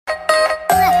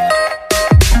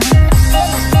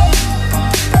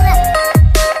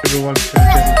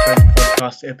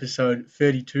podcast, episode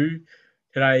 32.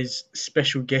 Today's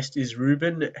special guest is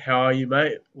Ruben. How are you,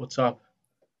 mate? What's up?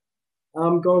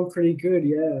 I'm going pretty good,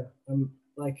 yeah. I'm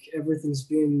like everything's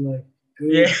been like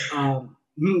Yeah,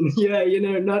 good.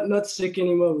 Yeah, not sick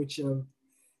anymore, which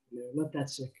not that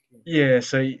sick. yeah.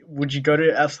 So, would you go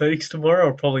to athletics tomorrow,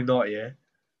 or probably not? Yeah,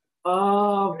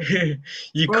 Uh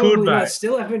you could, Probably not. mate.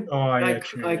 Still haven't Oh, yeah, like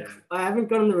true. I Yeah, I haven't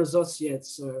gotten the results yet,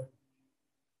 so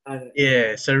I don't yeah.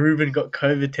 know. So Ruben got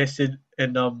COVID tested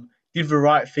and did the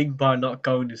right thing by not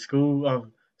going to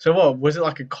school. So what was it,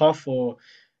 like a cough or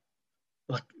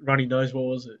like runny nose? What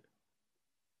was it?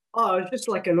 Oh, it's just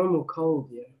like a normal cold,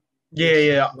 yeah. Yeah, Just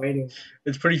like yeah. waiting.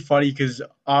 It's pretty funny because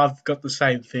I've got the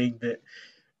same thing, but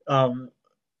um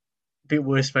bit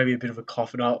worse, maybe a bit of a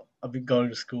cough, and I've been going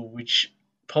to school, which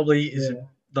probably is Yeah.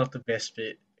 not the best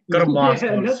bit. Got a mask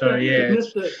Yeah, on, so yeah,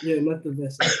 it's not the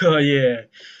best oh actually. yeah.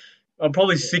 I'm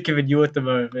probably Yeah. sicker than you at the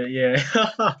moment, but yeah.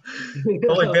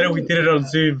 Probably better we did it on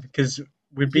Zoom because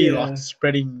we'd be like Yeah.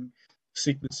 spreading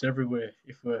sickness everywhere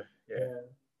if we're yeah. Yeah.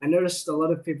 I noticed a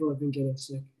lot of people have been getting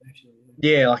sick actually.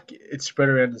 Yeah, like it's spread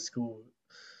around the school.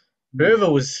 Yeah.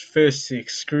 Whoever was first sick,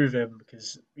 screw them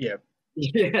because yeah,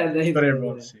 Yeah, they got were,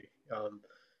 everyone yeah. sick.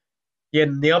 Yeah,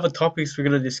 and the other topics we're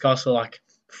gonna discuss are like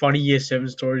funny year seven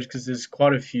stories because there's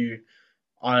quite a few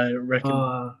I reckon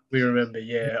Uh, we remember.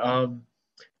 Yeah,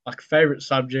 like favorite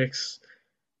subjects,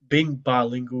 being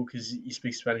bilingual because you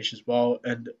speak Spanish as well,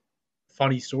 and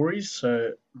funny stories.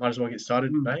 So might as well get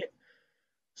started, mm, mate.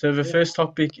 So the yeah. first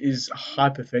topic is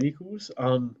hypotheticals.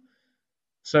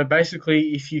 So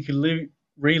basically, if you could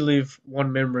relive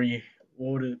one memory,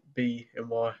 what would it be and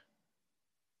why?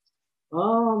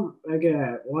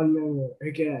 Okay, one minute.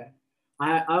 Okay.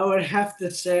 I would have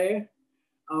to say,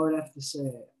 I would have to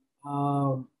say,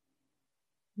 um,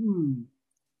 hmm,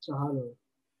 so how do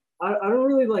I don't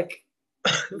really like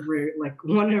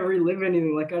want to relive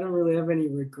anything. Like I don't really have any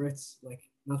regrets. Like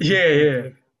nothing Yeah, like yeah.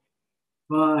 big.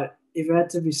 But if it had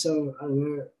to be so, I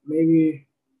don't know. Maybe.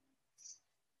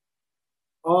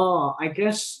 Oh, I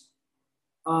guess.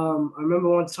 I remember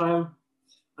one time.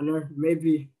 I know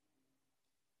maybe.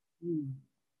 Hmm,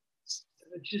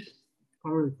 I just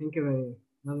can't really think of any.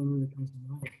 Nothing really comes to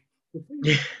mind.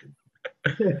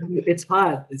 Yeah, It's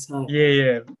hard. It's hard. yeah,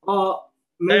 yeah. Or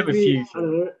Name a maybe few if I you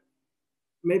don't want. know.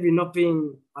 Maybe not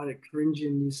being cringy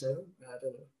in New Zealand. I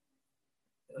don't know.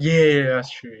 Yeah, yeah, that's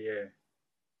true. Yeah.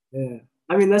 Yeah.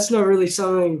 I mean, that's not really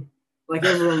something like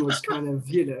everyone was kind of,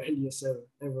 in New Zealand.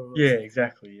 Everyone Yeah, was like,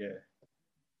 exactly. Yeah.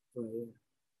 but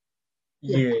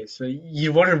yeah. Yeah. So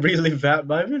you want to relive that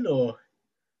moment, or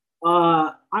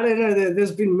I don't know.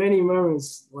 There's been many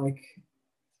moments, like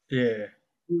yeah,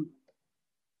 mm,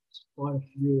 quite a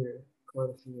few, quite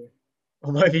a few.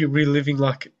 or maybe reliving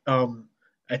like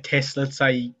a test. Let's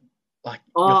say like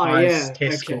your Oh, highest yeah.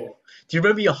 test Okay. score. Do you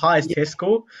remember your highest Yeah. test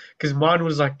score? Because mine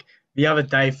was like the other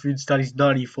day, food studies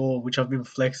 94, which I've been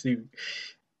flexing,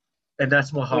 and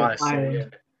that's my Oh, highest. So yeah.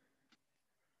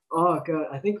 God.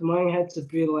 I think mine had to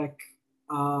be like,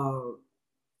 I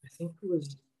think it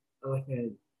was like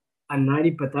a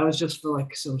 90, but that was just for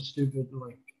like some stupid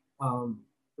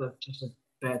just a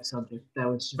bad subject. That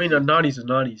was I mean, just a 90's a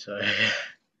 90, so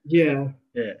yeah,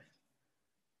 yeah.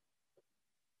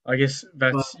 I guess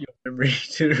but that's your memory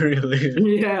to relive.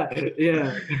 yeah,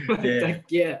 yeah, Yeah.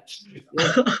 yeah,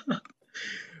 yeah.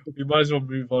 We might as well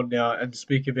move on now and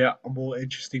speak about a more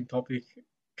interesting topic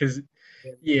because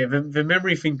Yeah. yeah, the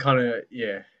memory thing kind of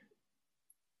yeah,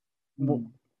 well,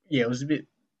 Mm. yeah, it was a bit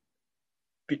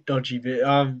dodgy. But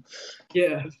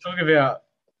Yeah. let's talk about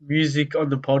music on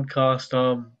the podcast.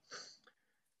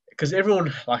 Because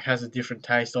everyone like has a different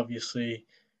taste, obviously.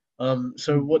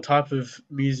 So Mm. what type of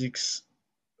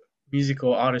music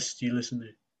or artists do you listen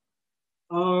to?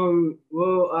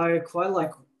 Well, I quite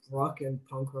like rock and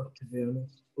punk rock to be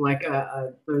honest. Like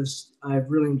I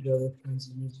really enjoy those kinds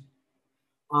of music.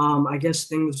 I guess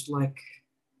things like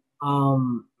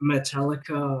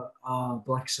Metallica,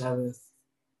 Black Sabbath,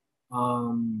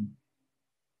 um,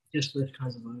 just those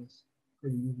kinds of artists.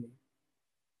 Pretty easy.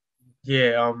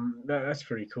 Yeah, that's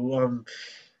pretty cool.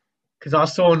 Because I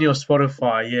saw on your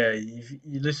Spotify, yeah,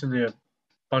 you listen to a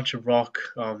bunch of rock,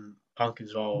 punk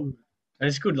as well, Mm. and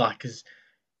it's good, like, because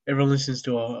everyone listens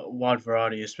to a wide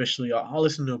variety. Especially, I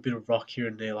listen to a bit of rock here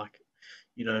and there, like,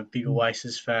 big Mm.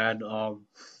 Oasis fan.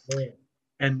 Yeah.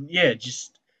 And yeah,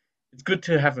 just it's good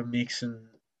to have a mix, and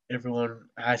everyone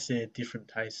has their different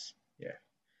tastes. Yeah.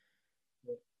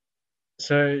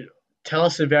 So tell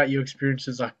us about your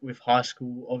experiences, like with high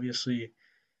school. Obviously,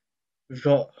 we've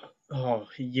got a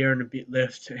year and a bit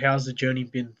left. How's the journey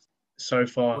been so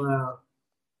far? Wow.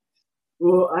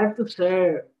 Well, I have to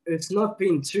say it's not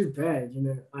been too bad.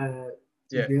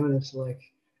 To Yeah. be honest, like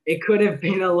it could have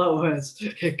been a lot worse.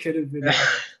 It could have been a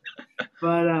lot worse.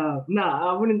 But no,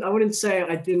 I wouldn't say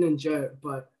I didn't enjoy it,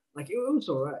 but like it was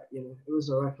all right, it was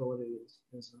all right for what it is.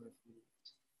 It was all right for what it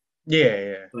is.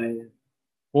 Yeah, yeah. But yeah.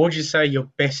 What would you say your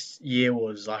best year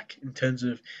was like in terms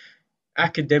of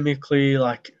academically,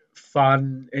 like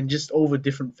fun and just all the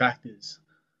different factors?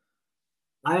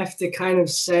 I have to kind of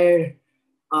say,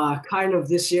 kind of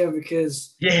this year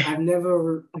because Yeah, I've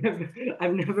never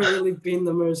really been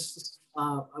the most,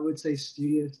 I would say,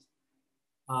 studious,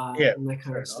 yeah, and that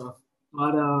kind fair of enough. stuff.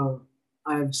 But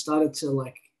I've started to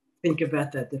like think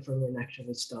about that differently and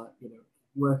actually start,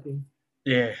 working.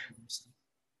 Yeah.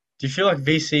 Do you feel like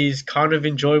VC is kind of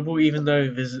enjoyable even though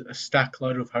there's a stack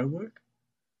load of homework?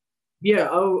 Yeah,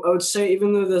 I would say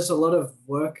even though there's a lot of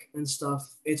work and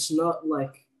stuff, it's not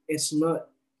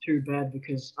too bad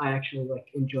because I actually like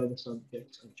enjoy the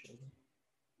subjects actually.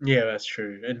 Yeah, that's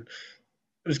true. And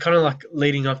it was kind of like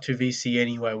leading up to VC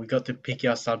anyway. We got to pick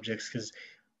our subjects because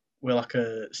we're like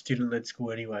a student-led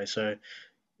school anyway. So it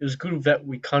was good that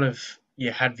we kind of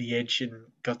had the edge and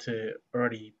got to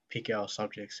already pick our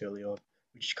subjects early on,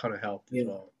 which kind of helped as Yeah.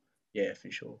 well. Yeah,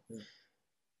 for sure. Yeah.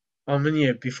 And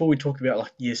yeah, before we talk about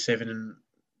like year seven and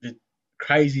the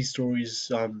crazy stories,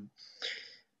 that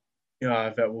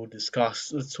we'll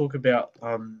discuss, let's talk about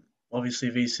obviously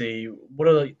VC. What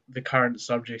are the current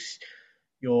subjects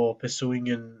you're pursuing,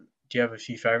 and do you have a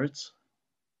few favorites?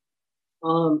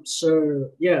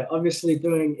 So yeah, obviously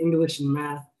doing English and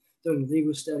math, doing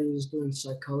legal studies, doing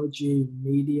psychology,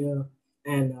 media,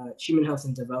 and human health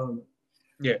and development.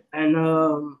 Yeah, And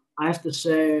I have to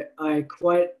say, I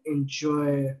quite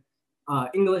enjoy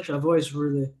English. I've always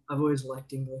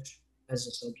liked English as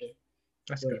a subject,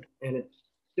 that's so, good. and it's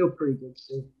still pretty good,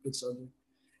 still good subject.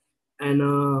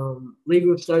 And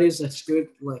legal studies, that's good.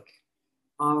 Like,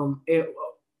 it,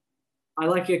 I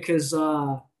like it because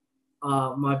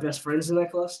my best friends in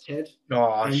that class, Ted,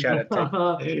 Oh, and shout out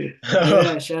Ted.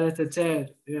 yeah, shout out to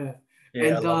Ted, yeah, Yeah, I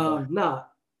and love that. nah,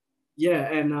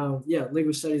 yeah, and yeah,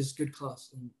 legal studies is good class,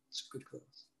 and it's a good class.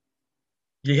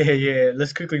 Yeah, yeah.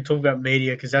 Let's quickly talk about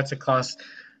media because that's a class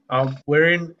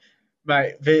we're in.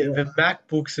 Mate, Yeah. the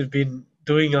MacBooks have been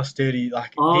doing us dirty.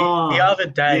 Like the Oh, other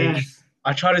day, yes.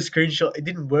 I tried to screenshot. It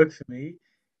didn't work for me,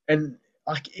 and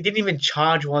like it didn't even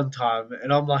charge one time.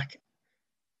 And I'm like,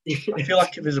 I feel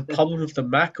like there's a That, problem with the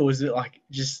Mac, or is it like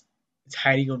just it's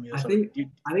hating on me or I something? think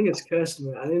I think it's cursed,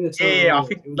 man. I think there's Yeah, something yeah. I wrong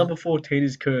with it. think number 14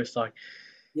 is cursed. Like,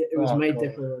 It was oh made god.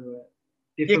 different, right?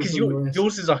 Yeah, Different because from the rest.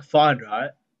 yours is like fine,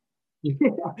 right?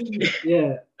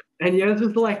 Yeah, and yeah, it's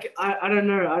just like I don't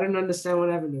know. I don't understand what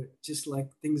happened. Just like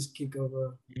things keep going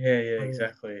wrong. Yeah, yeah, I don't know.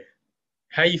 exactly.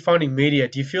 How are you finding media?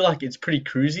 Do you feel like it's pretty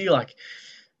cruisy? Like,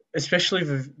 especially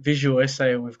the visual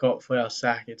essay we've got for our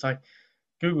SAC, it's like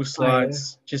Google Oh yeah,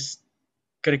 Slides, just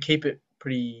got to keep it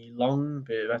pretty long,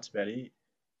 but that's about it.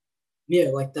 yeah.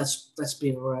 Like that's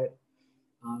been right.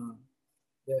 Um,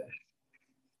 yeah,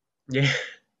 Yeah.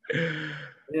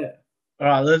 yeah. All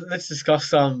right, let's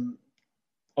discuss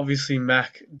obviously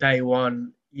Mac day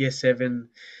one, year seven.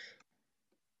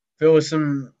 There were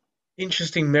some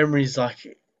interesting memories.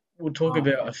 Like we'll talk Oh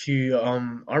about a few. I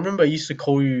remember I used to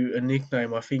call you a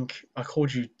nickname. I think I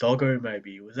called you Doggo.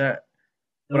 Maybe was that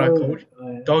what I no. called you?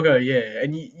 Oh, yeah. Doggo, yeah.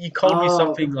 And you called me Oh,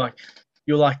 something like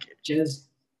you're like Jez.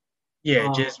 yeah, Uh,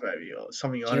 Jez maybe or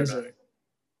something. I don't know. Jezza. I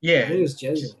Yeah, think it was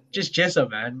Jezza. just Jezza,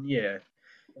 man. Yeah.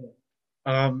 Yeah.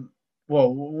 Um.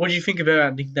 Well, what do you think about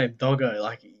our nickname Doggo?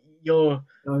 Like you're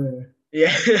Oh,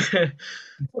 yeah.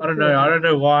 I don't know. I yeah. don't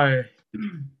know why.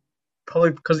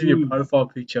 Probably because of your Hmm. profile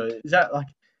picture. Is that like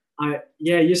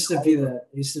Yeah, it used to be that.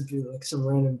 It used to be like some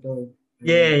random dog.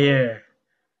 yeah, And yeah.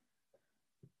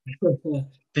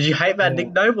 Did you hate that yeah.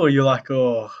 nickname or you're like,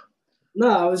 oh, No,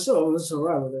 I was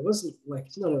alright with it. It wasn't like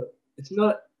it's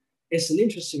not it's an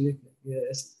interesting nickname. Yeah,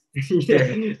 yeah,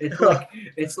 yeah.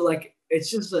 it's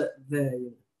just a there,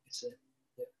 it's a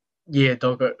Yeah,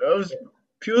 Doggo. It was yeah,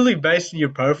 purely based on your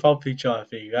profile picture, I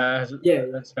think. yeah, yeah,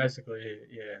 That's basically it,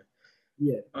 yeah.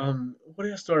 yeah. What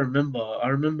else do I remember? I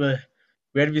remember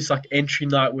we had this like entry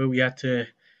night where we had to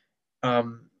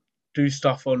um do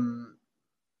stuff on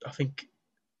I think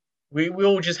we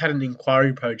all just had an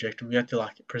inquiry project and we had to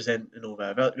like present and all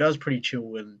that. That was pretty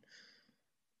chill and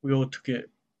we all took it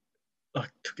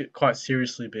quite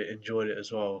seriously but enjoyed it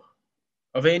as well.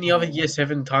 Are there any other Oh, year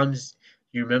seven times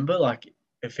you remember, like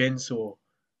events or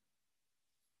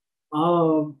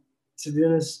to be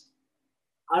honest,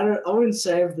 I wouldn't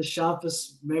say I have the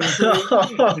sharpest memory.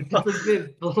 It's a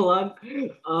bit blunt.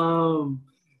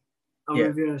 I'm Yeah.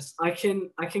 gonna be honest. I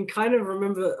can kind of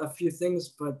remember a few things,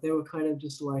 but they were kind of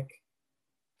just like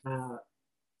uh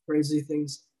crazy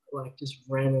things. like just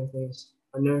random things.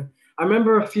 I know. I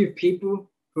remember a few people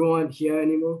who aren't here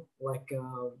anymore, like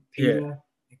Yeah. Peter,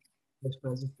 like those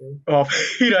kinds of things. Oh,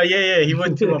 Peter, yeah. He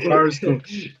went to my primary school.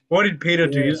 What did Peter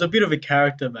do? He was Yeah. a bit of a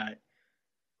character, mate.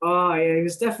 Oh yeah, he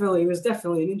was definitely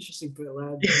an interesting bit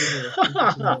lad. He was an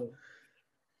interesting lad.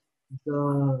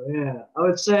 So yeah, I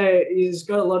would say he's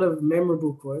got a lot of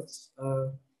memorable quotes.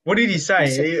 What did he He said,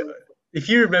 say? If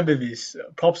you remember this,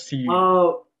 props to you.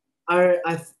 "Oh, I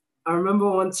remember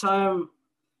one time.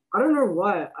 I don't know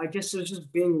why. I guess it was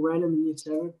just being random in year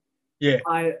seven. Yeah.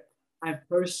 I I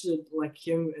posted like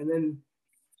him, and then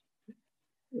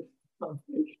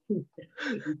he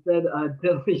said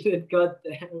deleted,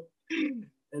 goddamn,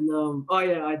 and oh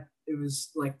yeah, I it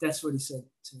was like that's what he said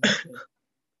to me. Yeah.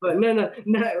 But no,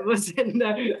 it wasn't.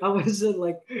 No, I wasn't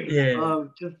like Yeah.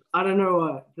 just I don't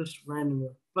know just randomly.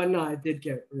 But no, I did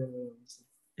get really honestly.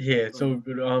 Yeah, it's But all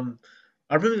good.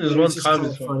 I remember there was yeah, one it's just time kind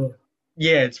as of well. funny.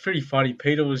 Yeah, it's pretty funny.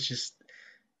 Peter was just,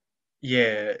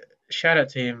 yeah, shout out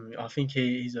to him. I think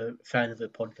he's a fan of the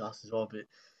podcast as well. But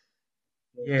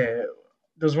Yeah. yeah,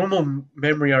 there's one more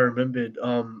memory I remembered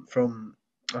from,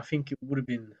 I think it would have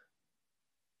been,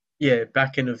 yeah,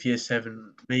 back end of year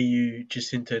seven. Me, you,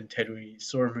 Jacinta, and Ted, we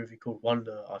saw a movie called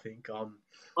Wonder, I think.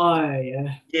 Oh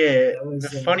yeah, Yeah, that the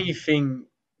was funny thing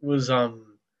was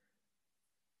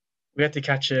we had to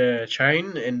catch a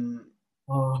train, and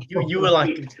oh, you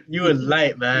were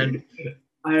late, man.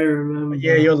 I Yeah, remember.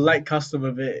 you're a late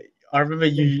customer, but I remember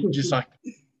you just like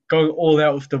going all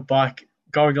out with the bike,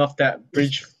 going off that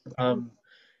bridge,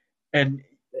 and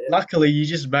luckily you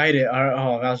just made it.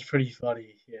 Oh, that was pretty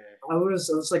funny. Yeah, I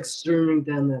was like streaming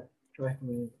down that track,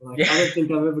 man. Like yeah, I don't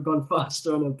think I've ever gone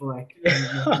faster on a bike. I'm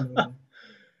not yeah. gonna lie.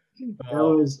 That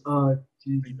Oh, was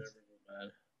pretty Jesus. memorable,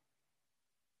 man.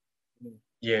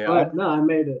 Yeah, But no, I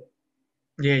made it.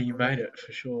 yeah, you I made made it. it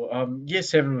for sure. Year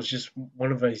seven was just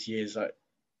one of those years. Like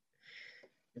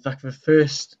it's like the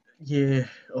first year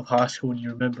of high school, and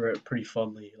you remember it pretty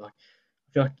fondly. Like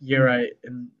I feel like year Mm. eight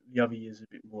and the other years are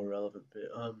a bit more relevant,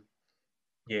 but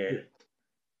yeah. Yeah.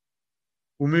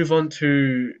 We'll move on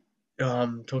to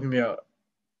talking about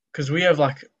because we have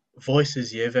like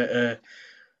voices here that are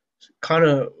kind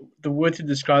of the word to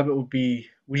describe it would be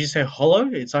would you say hollow?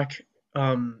 It's like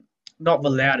not the Oh,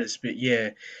 loudest, but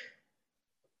yeah,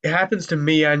 it happens to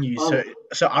me and you. So oh,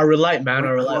 so I relate, man. I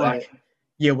we're relate. Like quiet.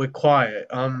 yeah, we're quiet.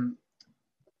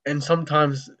 And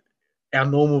sometimes our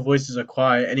normal voices are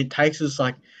quiet, and it takes us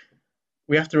like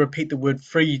we have to repeat the word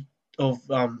three of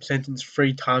sentence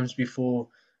three times before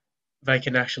they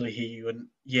can actually hear you. And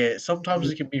yeah, sometimes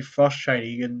it can be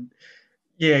frustrating. And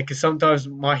yeah, because sometimes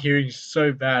my hearing is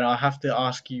so bad, I have to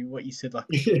ask you what you said like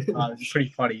a few times. It's pretty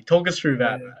funny. Talk us through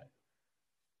that, Yeah.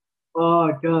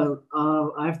 Oh god,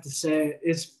 I have to say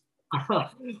it's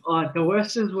the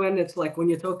worst is when it's like when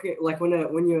you're talking, like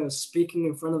when you're speaking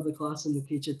in front of the class and the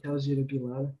teacher tells you to be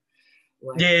louder.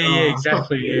 Like, yeah,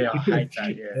 exactly. Yeah, I hate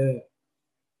that. Yeah. yeah.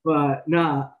 But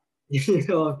nah,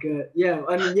 oh good. Yeah,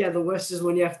 I mean, yeah, the worst is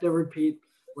when you have to repeat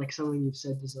like something you've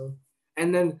said to someone,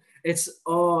 and then it's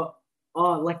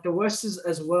like the worst is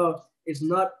as well is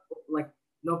not like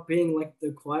not being like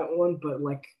the quiet one, but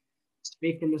like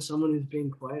speaking to someone who's being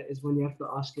quiet is when you have to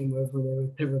ask him over and over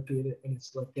to repeat it, and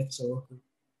it's like gets so awkward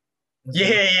as well.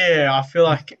 Yeah. I feel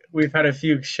like we've had a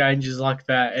few exchanges like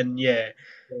that, and yeah,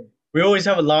 we always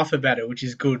have a laugh about it, which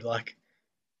is good. Like,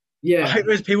 I Yeah, hate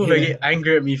those people that yeah. get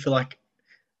angry at me for like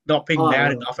not being Oh loud yeah,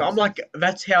 of enough. I'm course. like,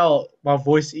 that's how my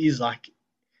voice is. Like,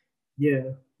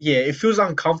 Yeah, yeah, it feels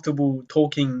uncomfortable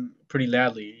talking pretty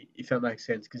loudly, if that makes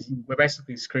sense, because we're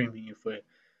basically screaming if we're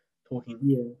talking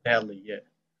yeah, loudly. Yeah,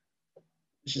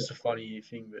 it's yeah. just a funny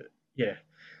thing, but yeah.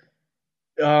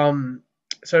 Um,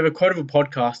 so the quote of a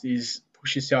podcast is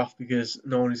push yourself because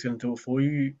no one is going to do it for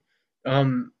you.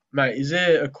 Mate, is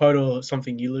there a quote or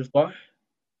something you live by?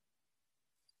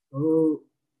 Oh,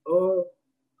 oh.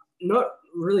 Not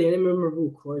really any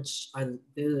memorable quotes.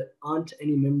 There aren't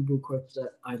any memorable quotes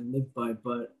that I live by,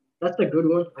 but that's a good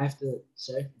one. I have to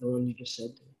say the one you just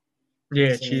said. Yeah,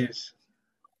 That's cheers.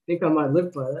 I think I might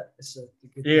live by that. It's a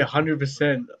good Yeah, thing to live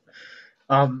by.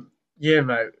 100%. Yeah,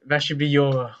 mate, that should be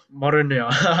your motto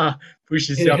now. Push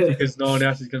yourself Yeah, because no one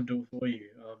else is going to do it for you.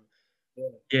 yeah,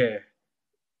 Yeah,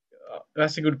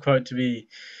 that's a good quote to be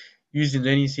used in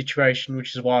any situation,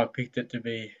 which is why I picked it to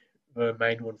be the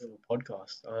main one for the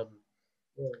podcast.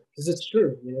 yeah. Because it's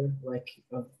true, Like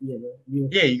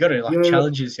Yeah, you got to like you,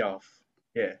 challenge yourself.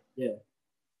 Yeah. yeah.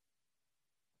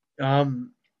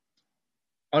 Um,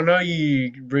 I know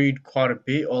you read quite a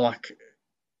bit, or like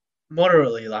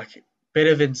moderately, like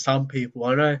better than some people.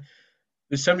 I know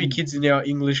there's so many Mm, kids in our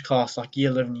English class, like year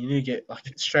 11, you need to get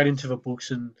like straight into the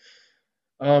books and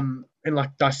and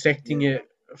like dissecting Yeah. it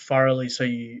thoroughly so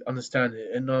you understand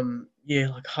it. And yeah,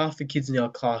 like half the kids in our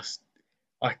class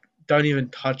like don't even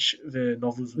touch the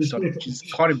novels we study, which is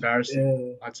quite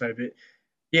embarrassing, Yeah. I'd say. But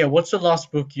yeah, what's the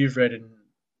last book you've read? And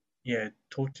yeah,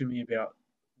 talk to me about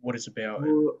what it's about.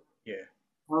 And Well, yeah,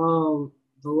 um,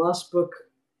 the last book,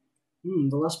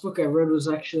 the last book I read was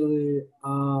actually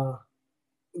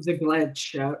The Glad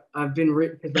Shout. I've been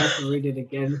because I have to read it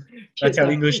again. that's how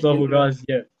English You novel know, guys.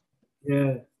 Yeah,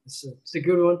 yeah, it's a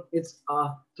good one. It's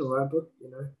a right book,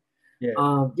 you know.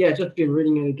 yeah, Yeah, just been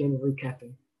reading it again,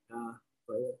 recapping.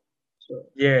 But yeah, so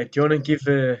yeah. Do you want to yeah. give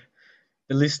the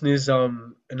listeners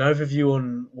an overview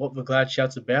on what the Glad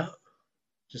Shout's about,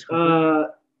 just quickly?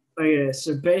 Okay,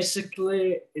 so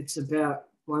basically, it's about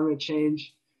climate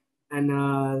change, and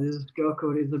this girl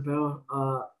called Isabel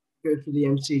goes to the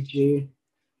MCG.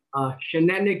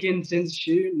 Shenanigans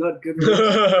ensue, not good ones.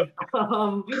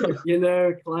 Um,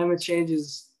 Climate change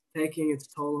is taking its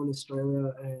toll on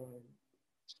Australia, and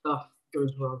stuff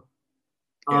goes wrong.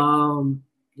 Yeah, Um,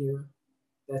 you know,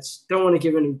 that's don't want to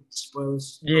give any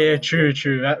spoilers, but yeah, yeah, true,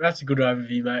 true. That's a good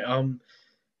overview, mate.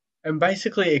 And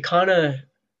basically, it kind of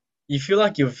you feel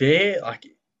like you're there, like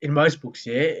in most books,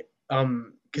 yeah.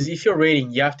 Because if you're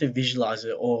reading, you have to visualize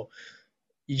it, or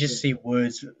you yeah, just see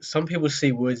words. Some people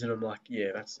see words, and I'm like,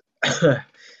 yeah, that's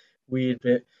weird.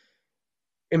 But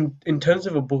in terms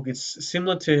of a book, it's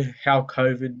similar to how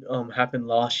COVID happened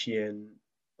last year, and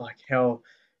like how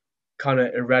kind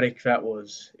of erratic that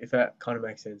was. If that kind of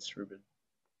makes sense, Ruben.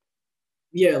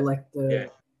 yeah. Like Yeah,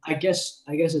 I guess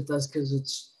it does because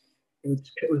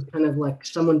it was kind of like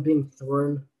someone being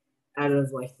thrown out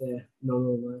of like their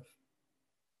normal life.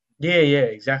 yeah, yeah,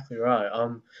 exactly right.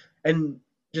 And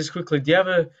just quickly, do you have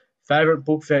a favorite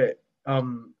book that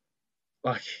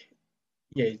like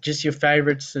yeah, just your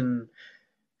favorites and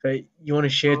that you want to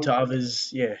share to Um,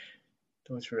 others? Yeah,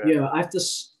 talk through that. yeah, I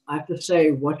have to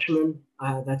say Watchmen.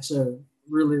 That's a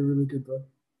really really good book.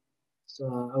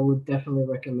 So I would definitely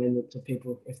recommend it to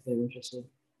people if they're interested.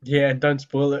 Yeah, and don't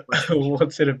spoil it. Watch Watchmen.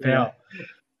 What's it Yeah, about?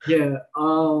 yeah.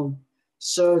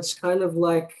 So it's kind of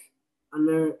like I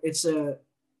know it's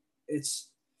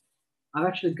I've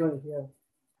actually got it here,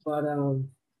 but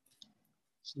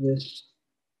this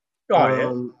Oh yeah,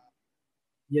 um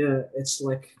yeah, it's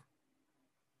like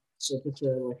so it's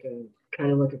like a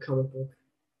kind of like a comic book.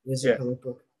 It is a yeah, comic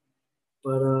book,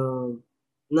 but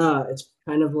nah, it's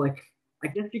kind of like I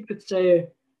guess you could say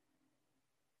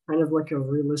kind of like a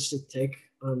realistic take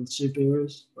on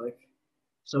superheroes, like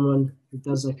someone who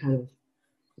does that kind of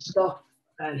stuff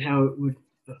and how it would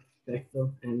affect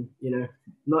them, and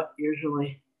not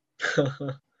usually,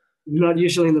 not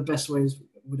usually in the best ways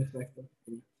would affect them.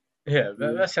 yeah. That,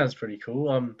 Yeah, that sounds pretty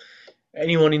cool.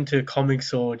 Anyone into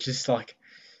comics or just like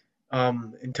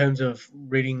in terms of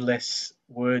reading less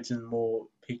words and more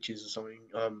pictures or something,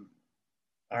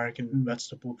 I reckon mm. that's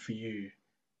the book for you.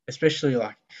 Especially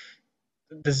like,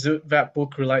 does that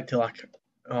book relate to like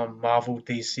Marvel,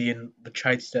 DC, and the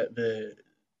traits that the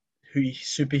who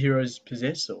superheroes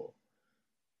possess, or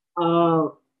uh,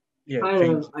 yeah, kind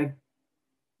themes? of.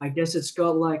 I guess it's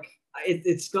got like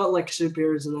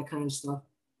superheroes and that kind of stuff.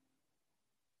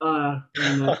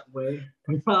 In that way.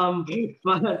 Um,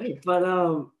 but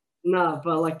nah,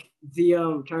 but like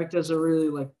the characters are really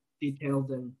like detailed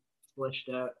and fleshed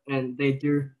out, and they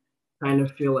do kind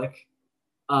of feel like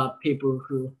people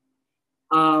who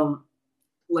um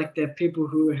like they're people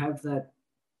who have that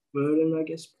burden, I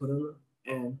guess, put on them,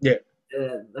 and Yeah,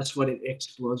 that's what it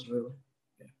explores really.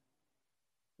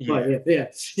 Yeah. But yeah, yeah,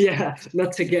 yeah, yeah.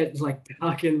 Not to get like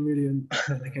dark and moody and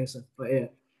that kind of stuff, but yeah,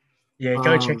 yeah.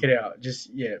 Go check um, it out. Just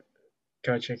yeah,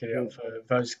 go check it yeah. out for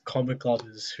those comic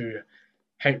lovers who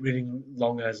hate reading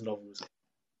long as novels.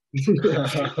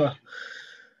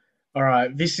 All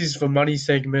right, this is the money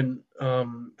segment.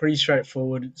 Pretty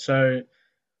straightforward. So,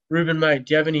 Ruben, mate,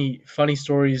 do you have any funny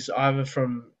stories either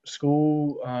from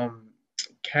school,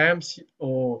 camps,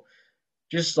 or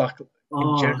just like in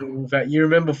Oh, general that you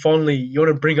remember fondly? You want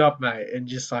to bring up, mate, and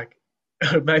just like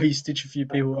maybe stitch a few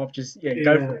people up. Just yeah,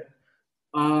 go yeah. for it.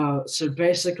 So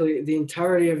basically, the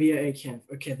entirety of year eight camp.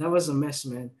 Okay, that was a mess,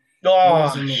 man. That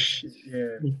was Oh, a mess.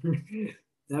 yeah.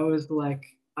 That was like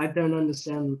I don't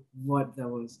understand what that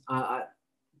was.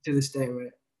 To this day,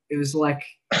 right? It was like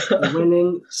we went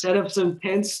in, set up some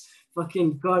tents,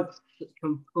 fucking got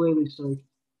completely soaked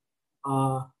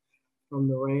from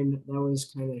the rain. That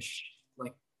was kind of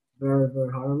like very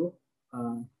very horrible.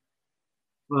 Um,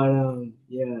 but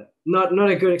yeah, not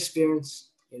a good experience,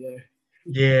 you know.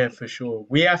 Yeah, for sure.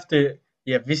 We have to.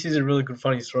 Yeah, this is a really good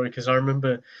funny story because I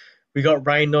remember we got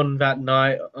rained on that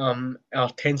night. Our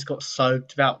tents got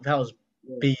soaked. That was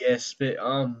yeah. BS. But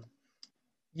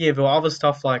yeah, but other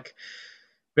stuff like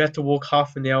we had to walk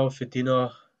half an hour for dinner.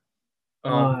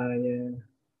 Um,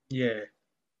 Yeah. yeah.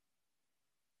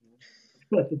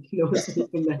 The kino wasn't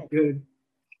even that good.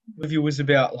 With you was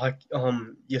about like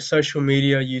your social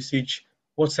media usage.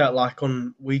 What's that like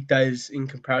on weekdays in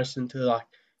comparison to like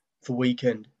the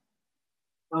weekend?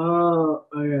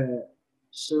 Okay.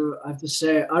 So I have to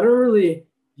say, I don't really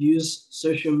use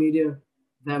social media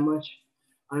that much.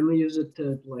 I only use it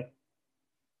to like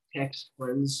text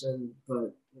friends, and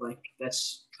but like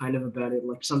that's kind of about it.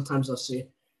 Like sometimes I'll see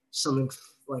something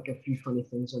like a few funny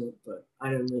things on it, but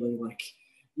I don't really like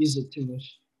use it too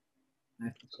much. I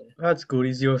have to say. That's good.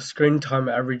 Is your screen time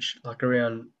average like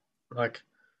around like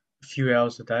a few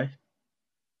hours a day?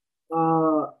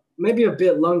 Maybe a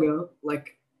bit longer,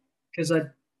 like because I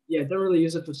yeah don't really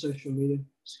use it for social media.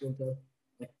 Screen time,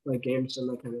 like play games and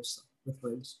that kind of stuff with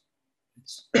friends.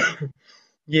 It's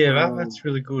Yeah, um that's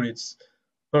really good. It's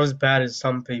not as bad as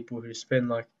some people who spend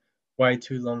like way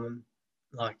too long on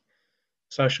like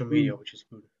social media, mm, which is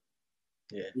good.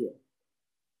 Yeah. yeah.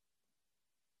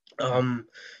 Um,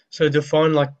 so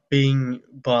define like being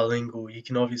bilingual. You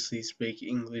can obviously speak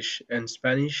English and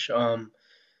Spanish.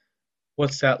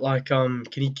 What's that like? Can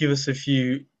you give us a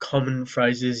few common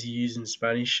phrases you use in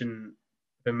Spanish and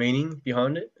the meaning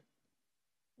behind it?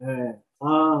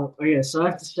 Okay, so I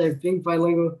have to say, being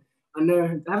bilingual, I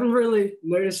haven't really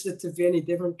noticed it to be any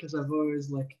different because I've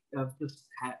just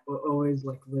always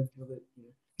like lived with it.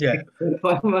 Yeah.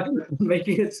 Why am I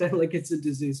making it sound like it's a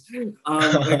disease? Okay,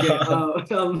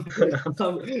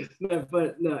 no,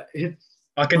 but no, it's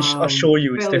I can assure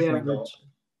you it's fairly definitely not.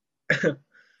 average.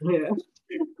 Yeah,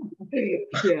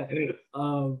 yeah,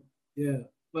 yeah,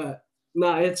 but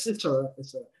no, it's alright.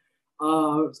 It's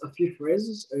alright. A few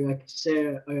phrases I could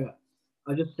say.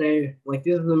 I just say like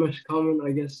these are the most common,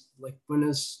 I guess, like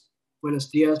buenos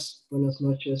dias, buenas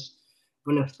noches,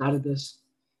 buenas tardes.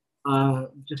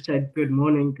 Just said good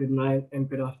morning, good night, and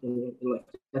good afternoon. And, like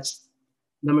that's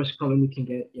the most common you can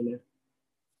get,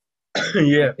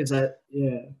 Yeah. Because that,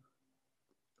 yeah,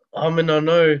 I mean, I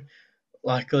know,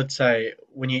 like, let's say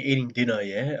when you're eating dinner,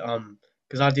 yeah,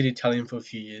 because I did Italian for a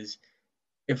few years.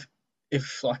 If,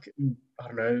 if like, mm, I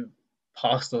don't know,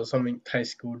 pasta or something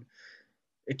tastes good,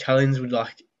 Italians would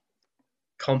like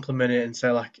compliment it and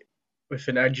say like, with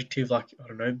an adjective like, I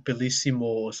don't know, bellissimo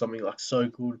or something like so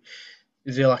good.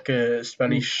 Is there like a mm.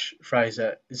 Spanish phrase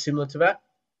that is similar to that?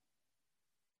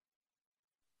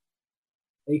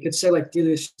 You could say like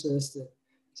delicious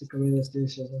to comida es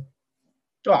deliciosa,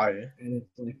 Oh yeah. and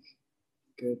it's like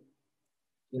good.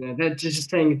 That's just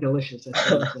saying delicious. That's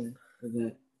what I'm saying with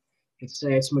that. You could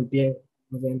say it's muy bien.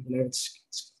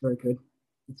 It's very good.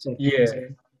 It's like Yeah.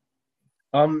 easy.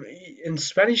 In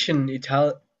Spanish and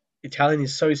Italian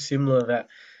is so similar that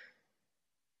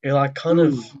it like kind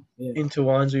of Yeah.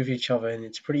 intertwines with each other, and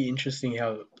it's pretty interesting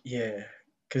how yeah,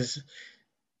 because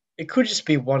it could just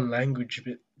be one language,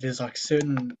 but there's like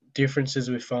certain differences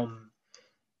with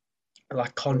like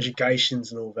Yeah.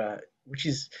 conjugations and all that, which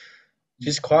is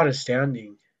just quite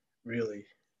astounding, really.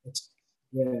 It's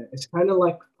it's kind of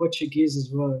like Portuguese as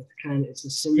well. It's a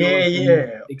similar Yeah, but not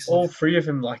yeah. All exact. three of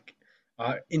them like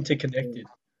are Yeah. interconnected.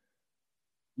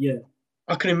 Yeah.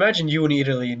 I can imagine you in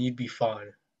Italy and you'd be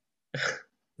fine.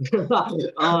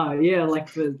 Yeah, like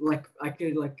I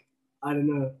could like I don't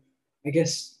know. I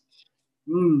guess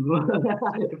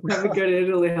if I ever go to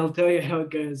Italy, I'll tell you how it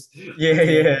goes. I'll Yeah, tell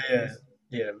you how yeah, it yeah, goes.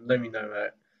 yeah. Let me know,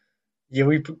 mate. Yeah,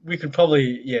 we could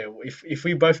probably yeah. If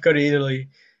we both go to Italy,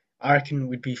 I reckon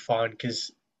we'd be fine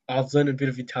because I've learned a bit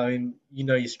of Italian. You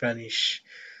know your Spanish.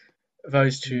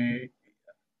 Those two,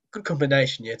 good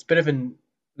combination. Yeah, it's better than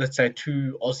let's say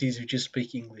two Aussies who just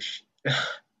speak English.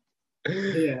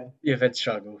 Yeah. Yeah, they'd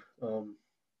struggle.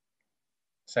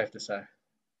 Safe to say.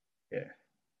 Yeah.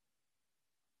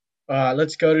 All right,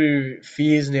 let's go to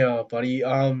fears now, buddy.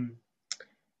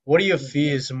 What are your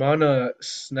fears? Mine are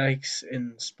snakes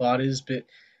and spiders, but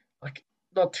like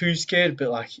not too scared, but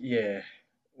like yeah.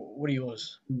 What are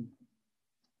yours?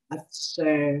 I'd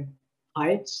say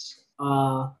heights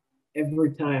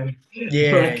every time.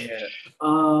 Yeah, Like yeah.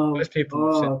 Most people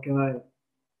have said. oh god.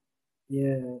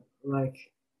 Yeah, like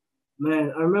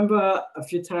man, I remember a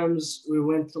few times we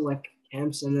went to like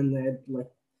camps and then they had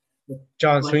the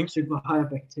Giant like swings? super high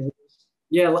up activities.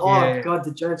 Yeah, oh Yeah. god,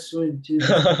 the giant swing, Jesus.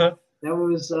 That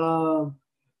was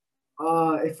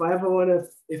if I ever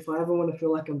wanna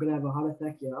feel like I'm gonna have a heart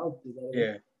attack, yeah, I'll do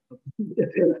Yeah.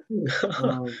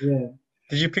 that. Yeah.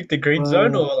 Did you pick the green But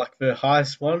zone or like the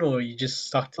highest one, or you just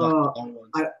stuck to like the uh long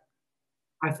ones? I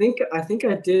I think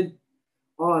I did.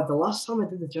 Oh, the last time I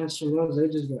did the giant swing, that was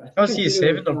ages ago. I That think was I year did it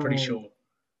seven, with I'm pretty sure.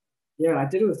 Yeah, I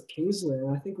did it with Kingsley,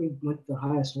 and I think we went the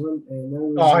highest one, and that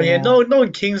was Oh yeah, no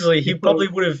one Kingsley. He probably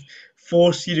would have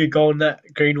forced you to go on that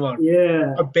green one. I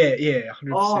yeah. bet, yeah,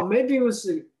 100%. Oh, maybe it was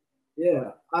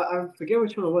yeah. I forget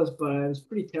which one it was, but it was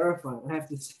pretty terrifying. I have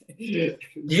to say, it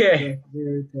was Yeah, like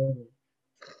very terrifying.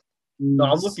 no,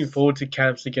 I'm looking Jeez. forward to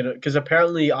camps to get it because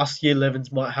apparently us year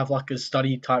 11s might have like a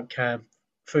study type camp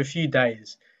for a few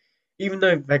days. Even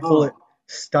though they call it Oh,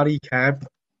 study camp,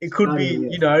 it could study,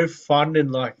 be, yeah, fun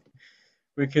and like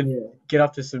we could yeah. get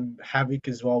up to some havoc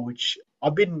as well, which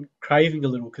I've been craving a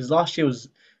little because last year was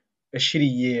a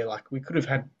shitty year. Like we could have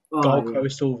had Oh, Gold yeah,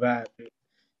 Coast all that. But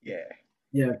yeah,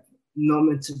 yeah. Not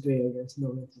meant to be, I guess.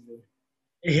 Not meant to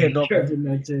yeah, be. not meant to be.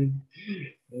 COVID-19.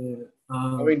 Yeah.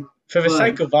 I mean, for the But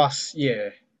sake of us, yeah,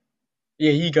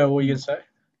 yeah. You go. What are you hmm. gonna say?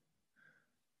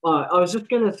 I was just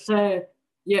gonna say,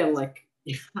 yeah, like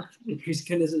who's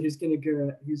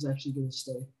actually gonna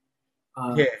stay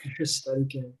Yeah, for your study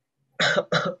camp.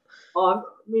 I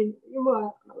mean, you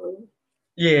might. I don't know.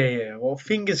 yeah, yeah. Well,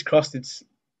 fingers crossed. It's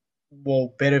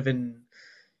better than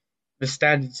the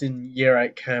standards in year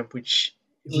 8 camp, which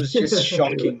it was just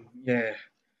shocking. Yeah,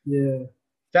 Yeah,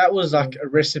 that was yeah, like a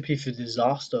recipe for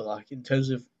disaster. Like in terms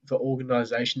of the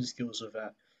organization skills of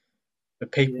that, the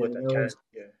people yeah. at that camp.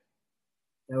 Yeah,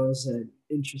 That was an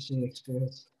interesting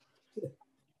experience.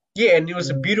 yeah, and it was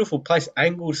a Yeah. beautiful place,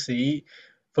 Anglesea.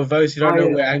 For those who don't Oh know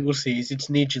yeah. where Anglesea is, it's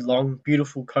near Geelong,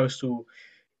 beautiful coastal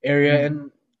area, Mm.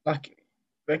 and like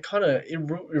they kind of it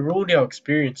ruined our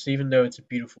experience, even though it's a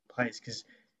beautiful place. Because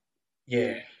yeah.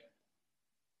 Yeah.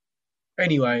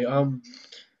 Anyway,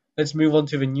 let's move on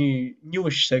to the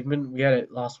newish segment. We had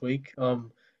it last week.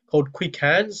 Called Quick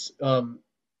Hands. I'm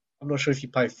not sure if you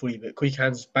play footy, but quick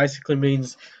hands basically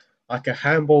means like a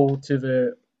handball to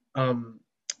the um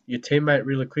your teammate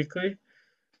really quickly.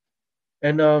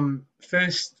 And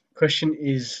first question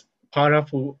is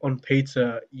pineapple on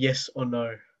pizza, yes or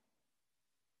no?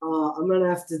 I'm gonna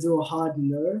have to do a hard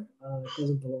no. It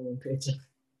doesn't belong on pizza.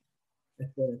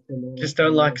 It's a no Just for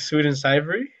don't like me. sweet and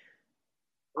savory?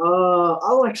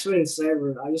 I like sweet and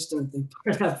savory. I just don't think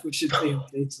pineapple should be on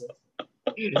pizza.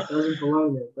 It doesn't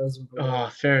belong there. It doesn't belong Oh,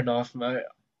 fair enough, mate.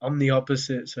 I'm the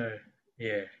opposite, so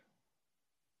yeah.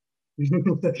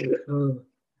 there. Oh,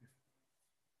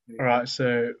 All right,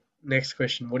 so next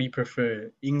question. What do you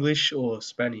prefer, English or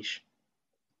Spanish?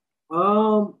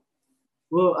 um,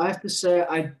 well, I have to say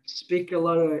I speak a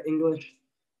lot of English.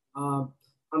 Um,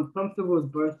 I'm comfortable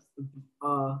with both,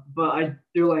 but I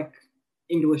do like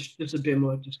English just a bit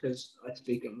more, just because I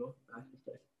speak it more. I have to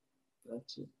say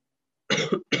that's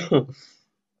it.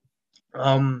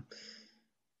 um,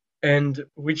 and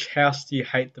which house do you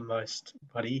hate the most,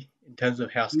 buddy, in terms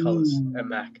of house colors at Hmm.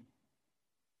 Mac?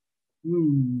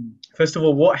 Hmm. First of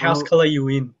all, what house Well, color are you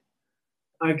in?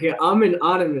 okay, I'm an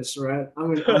Artemis, right?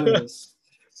 I'm an Artemis.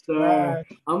 So Right.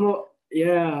 I'm a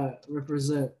yeah,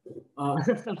 represent. No,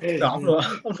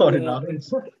 I'm not an Yeah.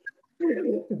 artist.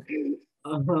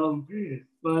 um,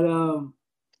 but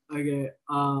okay,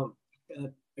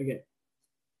 okay.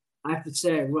 I have to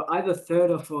say we're either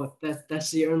third or fourth. That's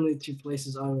the only two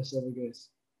places Artemis ever goes.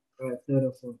 All right, third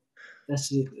or fourth. That's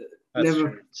the That's never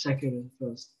true. second and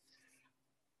first.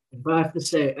 But I have to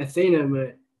say, Athena,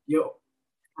 man, yo,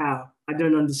 how? I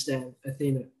don't understand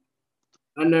Athena.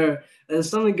 I know there's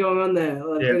something going on there,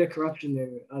 a Yeah, bit of corruption there.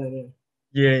 I don't know.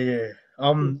 yeah, yeah.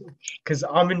 Because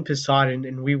I'm in Poseidon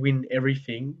and we win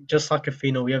everything, just like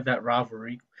Athena. We have that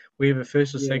rivalry. We have a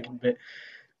first or Yeah. second, but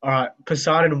all right,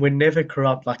 Poseidon, we're never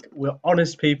corrupt. Like we're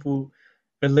honest people.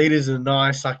 The leaders are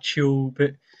nice, like chill.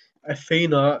 But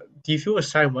Athena, do you feel the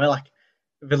same way? Like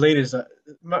the leaders,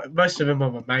 most of them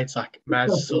are my mates, like Maz,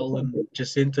 Sol, and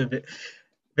Jacinta. But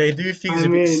they do things I a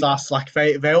bit mean, sus. Like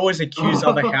they always accuse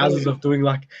other houses of doing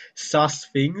like sus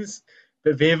things,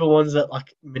 but they're the ones that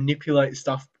like manipulate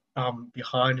stuff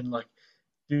behind and like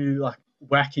do like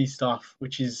wacky stuff,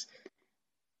 which is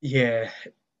yeah,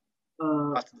 uh,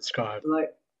 hard to describe.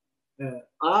 like,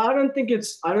 I don't think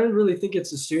it's. I don't really think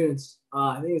it's the students.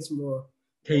 I think it's more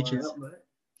high Teachers. up, mate.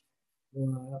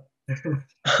 More high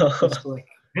up. Just like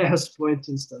house points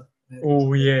and stuff.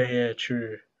 Oh yeah, yeah,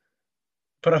 true.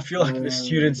 But I feel like the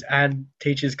students Um, and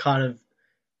teachers kind of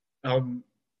um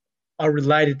are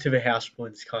related to the house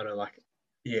points, kind of like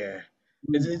yeah.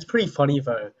 It's pretty funny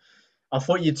though. I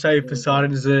thought you'd say yeah,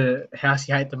 Poseidon is the house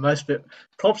you hate the most, but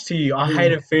props to you. I yeah.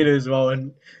 hated Feta as well,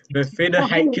 and the Feta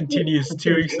hate continues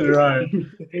 2 weeks in a row.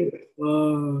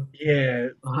 Oh, Yeah,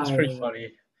 it's pretty I,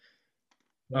 funny.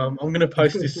 I'm gonna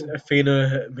post this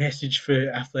Athena message for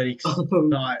athletics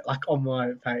tonight, like on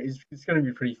my page. It's gonna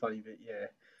be pretty funny, but yeah.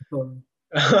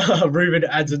 Ruben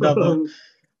adds another.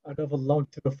 Another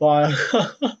log to the fire.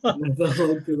 Another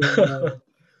log to the fire.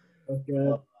 Okay.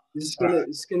 All This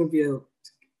is gonna be a.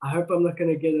 I hope I'm not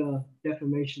gonna get a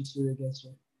defamation suit against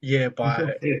me. yeah,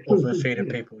 by all the theatre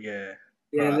people. Yeah. All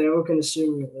Yeah, right. they're all gonna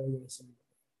sue me. They're gonna sue me.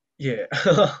 Yeah.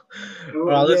 All right.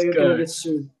 Yeah, Let's you're gonna go. get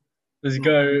sued. Let's Oh,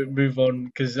 go. okay. Move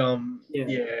on. Cause Yeah.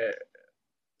 yeah.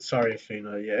 Sorry,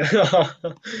 Fina. Yeah.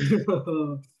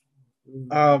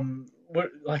 Mm.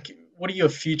 What are your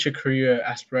future career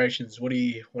aspirations? What do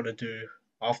you want to do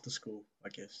after school? I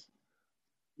guess.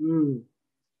 Mm.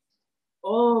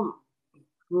 Um,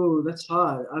 ooh, that's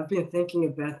hard. I've been thinking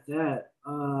about that.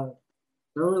 Don't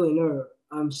really know.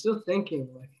 I'm still thinking.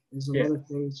 Like, there's a Yeah. lot of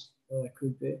things that I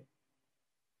could be,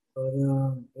 but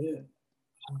yeah,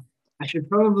 I should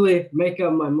probably make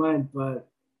up my mind. But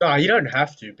No, you don't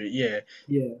have to, but yeah.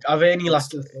 yeah, Are there any I'm like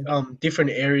still thinking.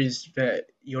 different areas that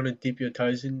you want to dip your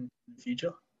toes in the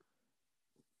future?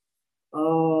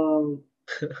 Um,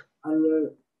 I don't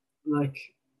know. Like,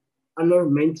 I know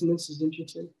maintenance is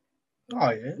interesting.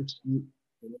 Oh yeah. It's,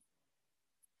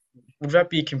 Would that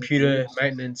be computer maintenance.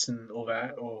 maintenance and all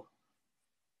that, or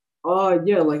Oh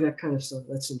yeah, like that kind of stuff.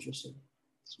 That's interesting.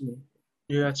 It's me.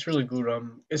 yeah, that's really good.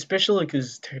 Especially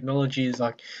because technology is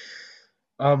like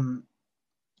um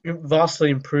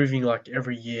vastly improving like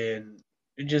every year, and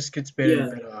it just gets better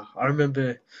and Yeah, better. I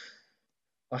remember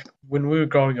like when we were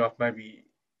growing up, maybe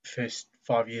first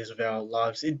 5 years of our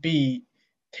lives, it'd be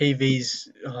TVs.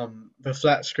 The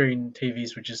flat screen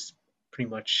TVs were just pretty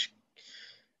much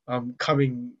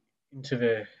coming into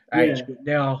the age, yeah, but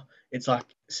now it's like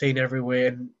seen everywhere,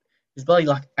 and there's probably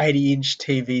like 80-inch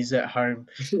TVs at home.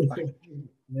 Like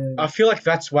yeah. I feel like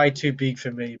that's way too big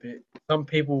for me, but some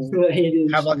people Eight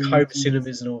have inch like home TVs.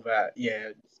 cinemas and all that.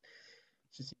 Yeah,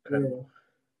 it's just Yeah. incredible.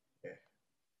 Yeah.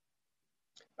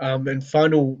 And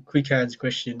final quick hands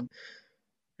question: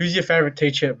 who's your favorite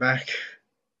teacher at Mac?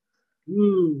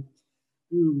 Hmm.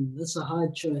 That's a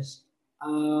hard choice.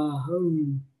 Uh,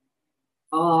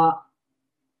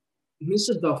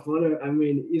 Mr. Duffwater, I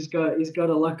mean, he's got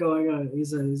a lot going on.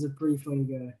 He's a pretty funny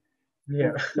guy.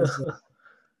 Yeah. He's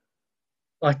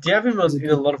Like, do you have him he's a in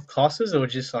a good. lot of classes, or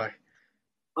just like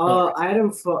not really? I had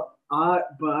him for art,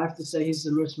 but I have to say he's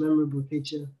the most memorable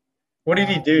teacher. What did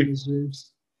he In do? the Zooms.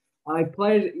 I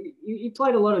played. He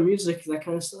played a lot of music, that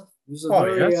kind of stuff. He was a Oh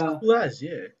yeah, very that's cool as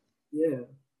yeah. yeah.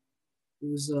 He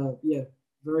was yeah,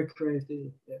 very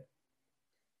creative. Yeah.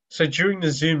 So during the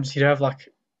Zooms, he'd have like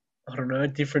I don't know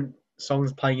different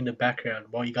songs playing in the background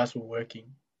while you guys were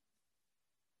working.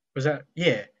 Was that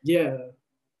yeah? Yeah.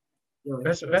 Yeah,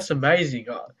 like That's amazing.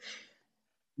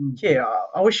 mm, Yeah,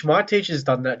 I wish my teachers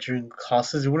done that during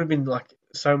classes. It would have been like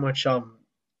so much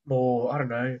more I don't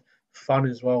know fun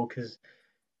as well because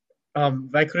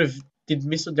they could have did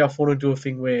Mr. Delfono do a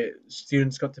thing where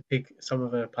students got to pick some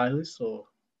of her playlists or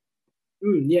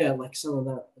yeah, like some of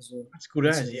that as well. that's good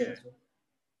I'd say as that yeah. as well.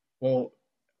 Well,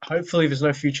 hopefully there's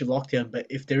no future lockdown, but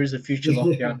if there is a future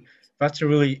lockdown, that's a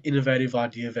really innovative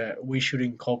idea that we should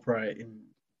incorporate in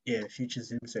yeah future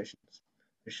Zoom sessions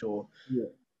for sure. Yeah.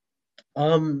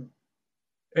 Um,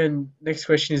 and next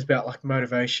question is about like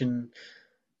motivation.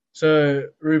 So,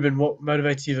 Ruben, what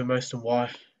motivates you the most and why?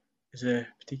 Is there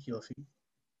a particular thing?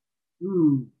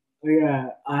 Hmm. Yeah,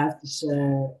 I have to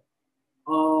say,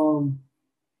 um,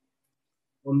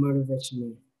 what motivates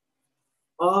me?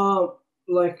 Um,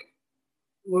 like,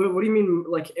 what do you mean,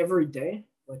 like every day?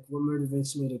 Like, what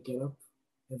motivates me to get up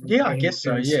every Yeah, I day and guess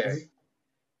so. go to Yeah.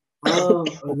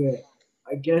 school? Okay.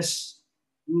 I guess,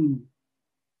 hmm,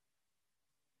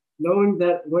 knowing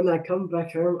that when I come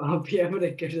back home, I'll be able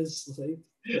to go to sleep.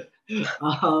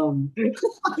 Um,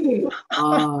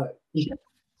 uh,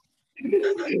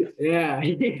 yeah,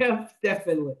 yeah,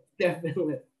 definitely.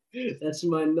 That's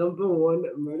my number one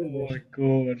Oh my motivation.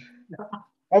 god.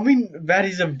 I mean, that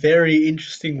is a very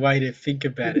interesting way to think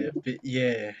about it. But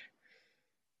yeah,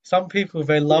 some people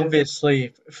they love Yeah. their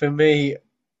sleep. For me,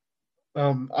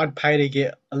 I'd pay to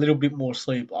get a little bit more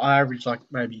sleep. I average like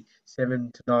maybe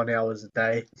 7 to 9 hours a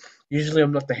day. Usually,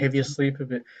 I'm not the heaviest sleeper,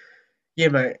 but yeah,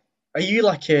 mate. Are you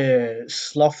like a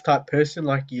sloth type person?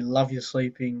 Like you love your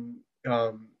sleeping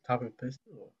type of person?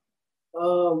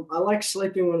 Or? I like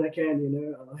sleeping when I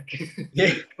can, I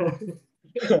Yeah. like,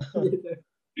 you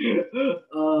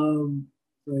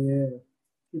so yeah,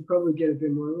 you probably get a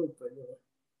bit more of it, but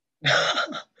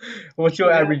What's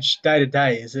your yeah. average day to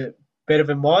day? Is it better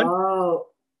than mine? Oh,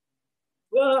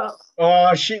 well,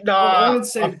 Oh shit, I nah. wouldn't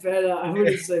say better. I Yeah,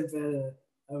 wouldn't say better.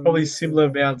 I probably wouldn't say similar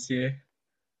better. amounts, yeah.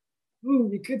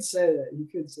 You could say that. You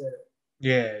could say that.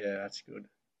 Yeah, yeah, that's good.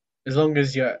 As long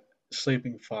as you're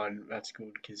sleeping fine, that's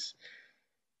good. Because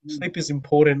Mm, sleep is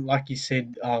important. Like you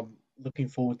said, looking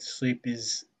forward to sleep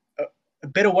is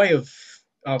better way of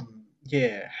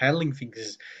handling things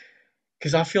is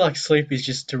because I feel like sleep is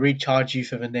just to recharge you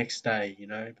for the next day, you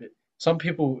know. But some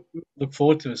people look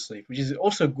forward to a sleep, which is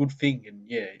also a good thing, and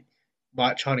yeah,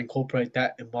 might try and incorporate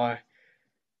that in my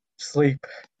sleep.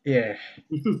 Yeah,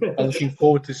 I'm looking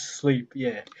forward to sleep.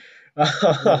 Yeah.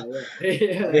 Yeah, yeah,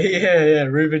 yeah, yeah. yeah.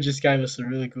 Ruben just gave us a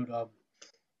really good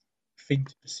thing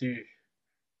to pursue.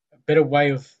 A better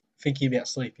way of thinking about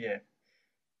sleep. Yeah.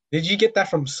 Did you get that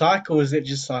from Psych, or is it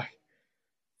just like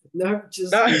No, no?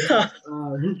 just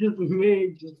just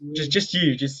me. just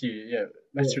you, just you. Yeah,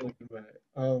 that's Yeah. really good, mate.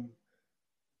 All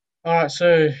right.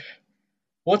 So,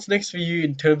 what's next for you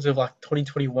in terms of like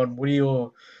 2021? What are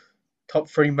your top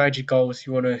three major goals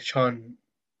you want to try and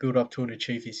build up to and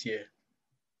achieve this year?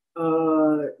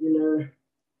 You know,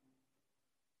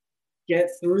 get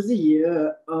through the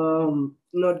year.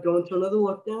 Not go into another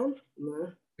lockdown.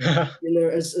 You know,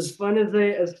 as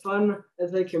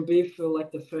they can be for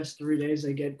like the first 3 days,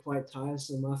 they get quite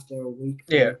tiresome after a week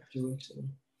yeah. or 2 weeks.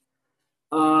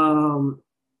 Um,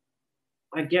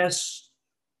 I guess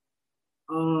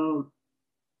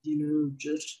you know,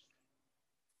 just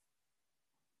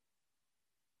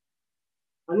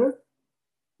I don't know,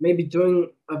 maybe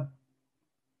doing a I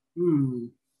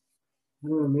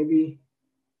don't know, maybe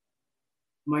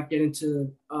might get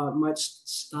into might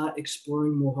start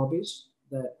exploring more hobbies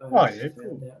that Oh I've yeah,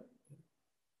 found cool. out.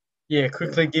 Yeah, Yeah.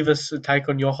 quickly give us a take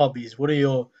on your hobbies. What are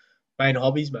your main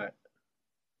hobbies, mate?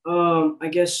 I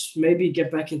guess maybe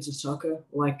get back into soccer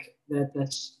like that.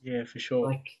 That's Yeah, for sure.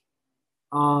 like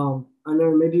I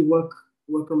know maybe work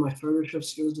on my Photoshop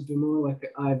skills a bit more.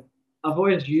 Like I've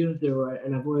always used it right,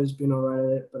 and I've always been alright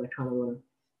at it, but I kind of want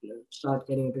to start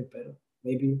getting a bit better.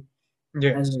 Maybe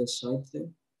Yeah, as a side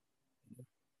thing.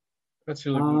 that's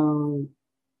really good. Um,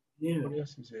 yeah. What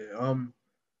else is there?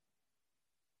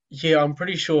 Yeah, I'm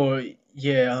pretty sure.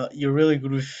 Yeah, you're really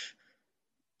good with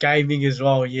gaming as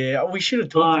well. Yeah, we should have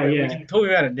talked Ah, about. We yeah, can talk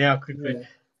about it now quickly. yeah.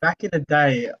 Back in the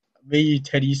day, me, you,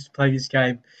 Teddy used to play this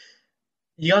game.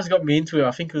 You guys got me into it.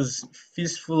 I think it was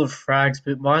Fistful of Frags,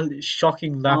 but my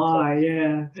shocking laptop. Ah,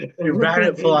 yeah. We ran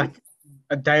it for like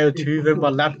a day or two. Then my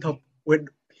laptop went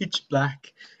pitch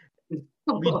black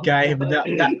mid game, and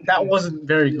that wasn't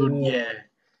very good. Yeah,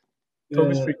 Yeah, talk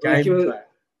us yeah. through Like it gaming, was mate.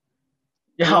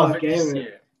 Yeah, I bet just gaming,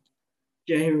 yeah.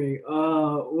 gaming.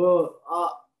 Well,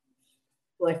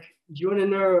 like, do you want to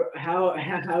know how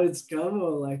it's come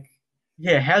or like,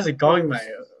 Yeah, how's it going, oh,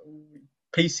 mate?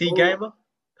 PC well, gamer?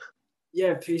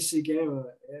 yeah, PC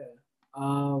gamer,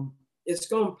 yeah. It's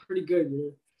going pretty good,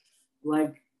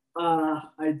 Like,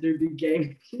 I do be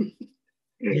gaming.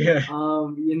 Yeah,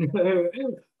 You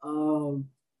know,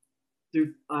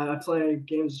 do I play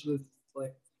games with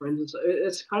like friends and so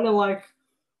it's kind of like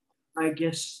I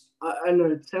guess I know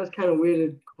it sounds kind of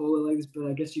weird to call it like this, but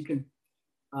I guess you can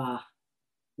uh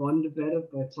bond better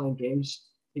by playing games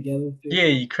together with yeah.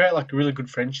 people. You create like really good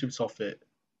friendships off it.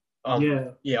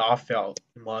 Yeah. Yeah, I felt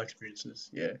in my experiences.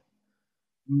 Yeah.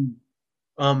 Mm.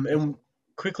 And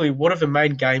quickly, what are the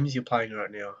main games you're playing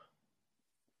right now?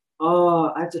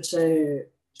 I have to say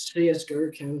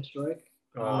CS:GO, Counter Strike.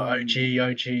 Oh, OG,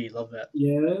 OG, love that.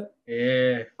 Yeah.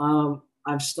 Yeah,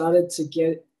 I've started to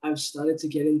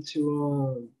get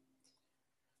into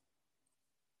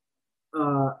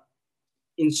uh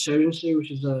Insurgency,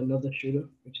 which is another shooter,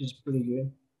 which is pretty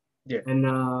good. yeah. And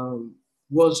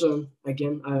Warzone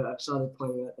again. I've started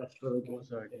playing that. That's really good.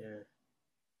 Warzone, Yeah, yeah.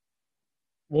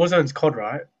 Warzone's COD,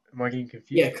 right? Am I getting yeah,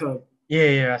 confused? code. Yeah,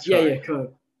 yeah, that's Yeah, right. yeah,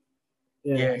 code.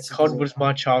 Yeah, Yeah, that's COD exactly. was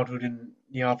my childhood, and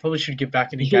yeah, I probably should get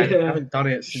back in the game. I Yeah, haven't done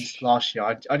it since last year.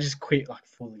 I just quit like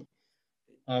fully.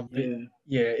 But yeah,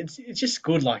 yeah, it's just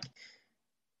good. Like,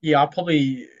 yeah, I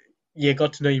probably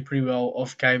got to know you pretty well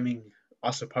off gaming,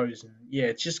 I suppose. And yeah,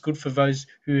 it's just good for those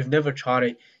who have never tried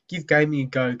it. Give gaming a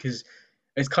go because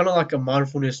it's kind of like a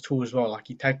mindfulness tool as well. Like,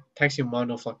 you takes your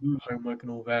mind off like mm, homework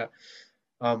and all that.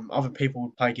 Other people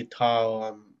would play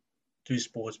guitar, do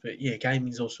sports, but yeah, gaming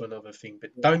is also another thing.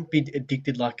 But don't be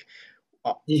addicted. Like,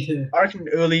 I yeah, I reckon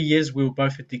early years we were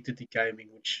both addicted to gaming,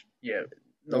 which yeah,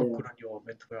 not yeah, good on your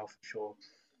mental health for sure.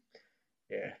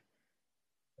 Yeah.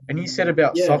 And you said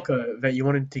about yeah. soccer that you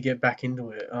wanted to get back into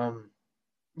it.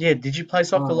 Yeah, did you play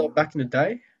soccer a Uh, lot back in the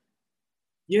day?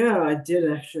 yeah, I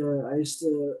did actually.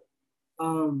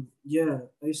 Yeah,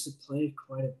 I used to play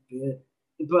quite a bit,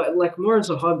 but like more as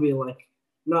a hobby. Like,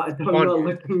 not, I'm Fun, not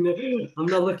yeah. I'm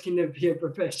not looking to be a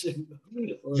professional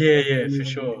or Yeah, like yeah, for anything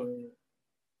like sure. that.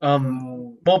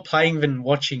 Um, more playing than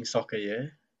watching soccer, yeah?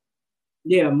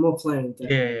 Yeah, more playing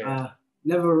definitely. Yeah, yeah.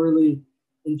 Never really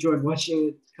enjoyed watching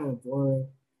it. It's kind of boring.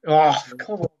 Oh,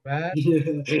 come on, man.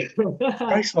 Yeah.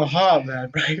 Breaks my heart, man.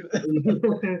 Break.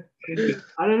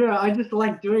 I don't know. I just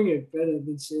like doing it better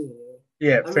than seeing it.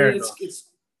 Yeah, I mean, fair it's enough. it's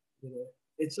you know,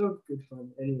 it's all good fun.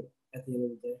 Anyway, at the end of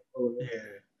the day, all of it. Yeah.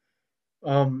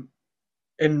 Um,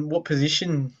 and what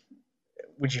position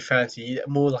would you fancy?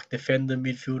 More like defender,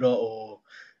 midfielder, or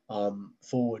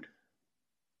forward?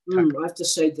 Tackle. I have to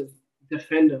say the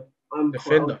defender. I'm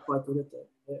Defender. quite good at that.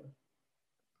 Yeah,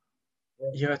 yeah.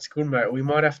 Yeah, it's good, mate. We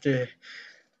might have to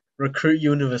recruit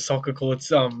you into the soccer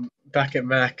courts back at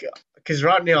Mac because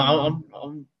right now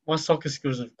my soccer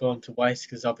skills have gone to waste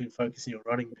because I've been focusing on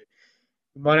running. But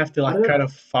we might have to I like don't. create a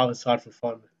father side for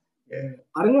fun. Yeah.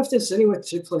 I don't know if there's anywhere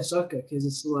to play soccer because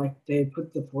it's like they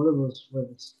put the portables where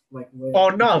it's like where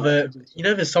Oh you no, can the actually do you soccer.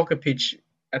 know the soccer pitch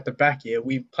at the back. Yeah,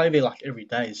 we play there like every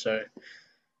day. So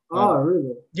Oh, um,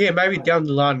 really? yeah, maybe Right. down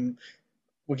the line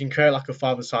we can create like a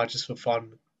father side just for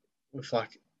fun with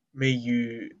like me,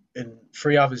 you, and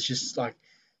three others. Just like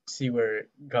see where it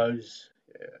goes.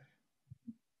 Yeah,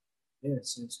 Yeah,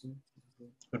 sounds good.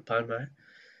 good plan, mate.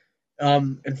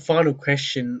 And final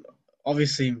question.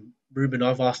 Obviously, Ruben,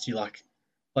 I've asked you like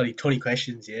bloody 20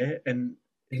 questions, yeah, and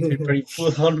it's been pretty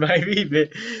full on maybe, but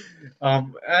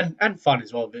and fun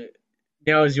as well. But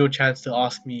now is your chance to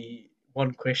ask me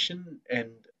one question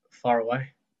and far away.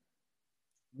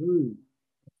 Mm.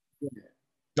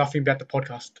 Nothing about the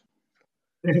podcast.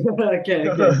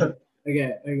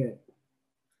 Okay.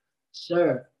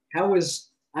 So, how was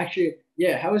actually?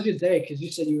 Yeah, how was your day? Because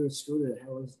you said you were at school today.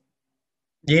 How was?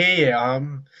 Yeah, yeah.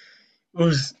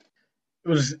 It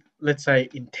was let's say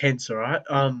intense. All right.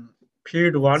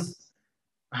 Period one, It's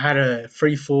I had a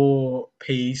 3-4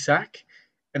 PE sack,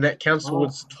 and that counts oh,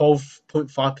 towards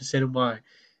 12.5% of my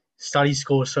study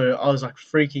score. So I was like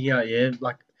freaking out. Yeah,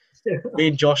 like me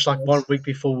and Josh, like one that's week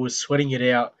before, we were sweating it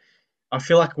out. I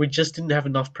feel like we just didn't have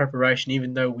enough preparation,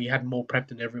 even though we had more prep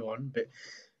than everyone. But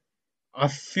I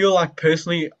feel like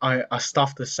personally, I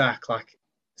stuffed the sack like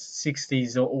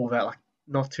 60s or all that, like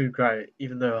not too great,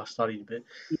 even though I studied a bit.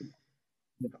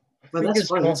 but that's Fingers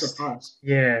fine. That's a crossed. pass.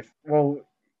 Yeah, well,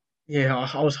 yeah,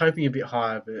 I was hoping a bit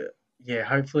higher, but yeah,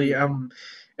 hopefully. Yeah.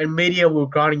 And media, we're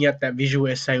grinding out that visual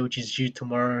essay, which is due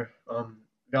tomorrow.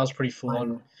 That was pretty full Oh on.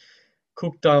 yeah.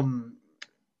 Cooked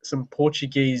some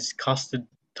Portuguese custard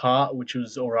tart, which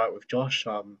was all right with Josh.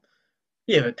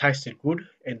 Yeah, it tasted good.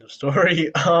 End of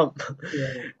story. Yeah.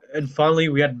 And finally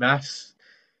we had maths,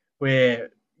 where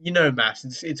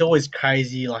maths. It's always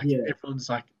crazy. Like Yeah. everyone's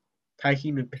like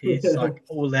taking the piss, like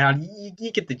all loud.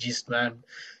 You get the gist, man.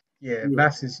 Yeah, Yeah.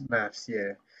 maths is maths.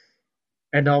 Yeah.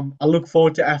 And I look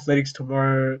forward to athletics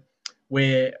tomorrow,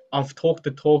 where I've talked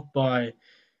the talk by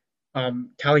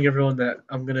telling everyone that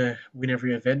I'm gonna win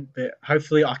every event, but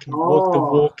hopefully I can walk the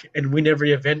Oh, walk and win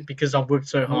every event because I've worked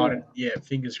so hard. yeah. And yeah,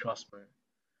 fingers crossed, man.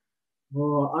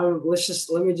 Well,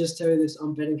 let me just tell you this.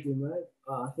 I'm betting for you, mate.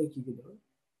 I think you can do it.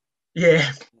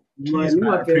 Yeah, cheers, You mate.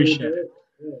 might be able to Appreciate do it. it.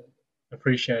 Yeah.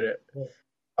 Appreciate it. Yeah.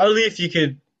 Only if you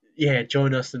could, yeah,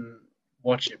 join us and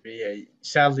watch it. But yeah,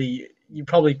 sadly, you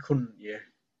probably couldn't. Yeah,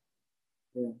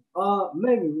 Yeah.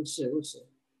 Maybe we'll see. We'll see.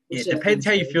 We'll yeah. see how Depends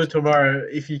things how you go. feel tomorrow.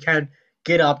 If you can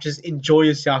get up, just enjoy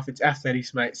yourself. It's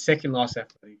athletics, mate. Second last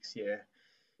athletics. Yeah,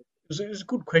 it was a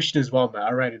good question as well, mate.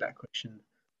 I rated that question.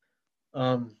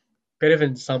 Um, better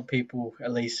than some people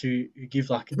at least who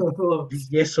give like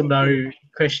yes or no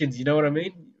questions. You know what I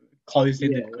mean? Yeah.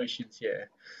 Closed-ended Yeah. questions. Yeah.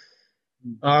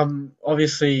 Mhm.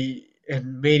 Obviously,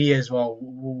 and media as well.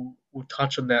 We'll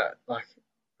touch on that like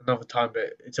another time.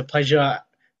 But it's a pleasure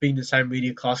being in the same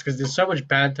media class because there's so much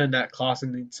banter in that class,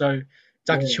 and it's like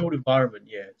a Yeah. chilled environment.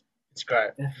 Yeah, it's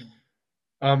great.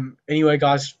 Definitely. Anyway,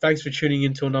 guys, thanks for tuning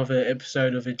in to another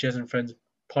episode of the Jez and Friends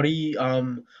potty.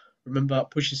 Remember,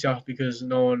 push yourself because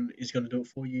no one is going to do it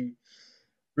for you.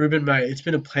 Ruben, mate, it's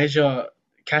been a pleasure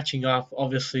catching up.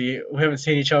 Obviously, we haven't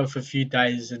seen each other for a few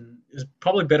days, and it's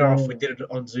probably better off we Yeah. did it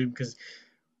on Zoom because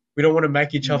we don't want to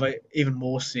make each Mm. other even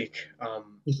more sick.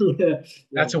 Yeah.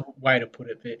 That's Yeah. a way to put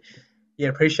it. But yeah,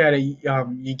 appreciate it.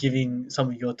 You giving some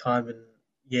of your time, and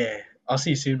yeah, I'll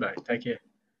see you soon, mate. Take care.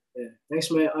 Yeah.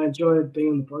 Thanks, mate. I enjoyed being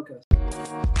on the podcast.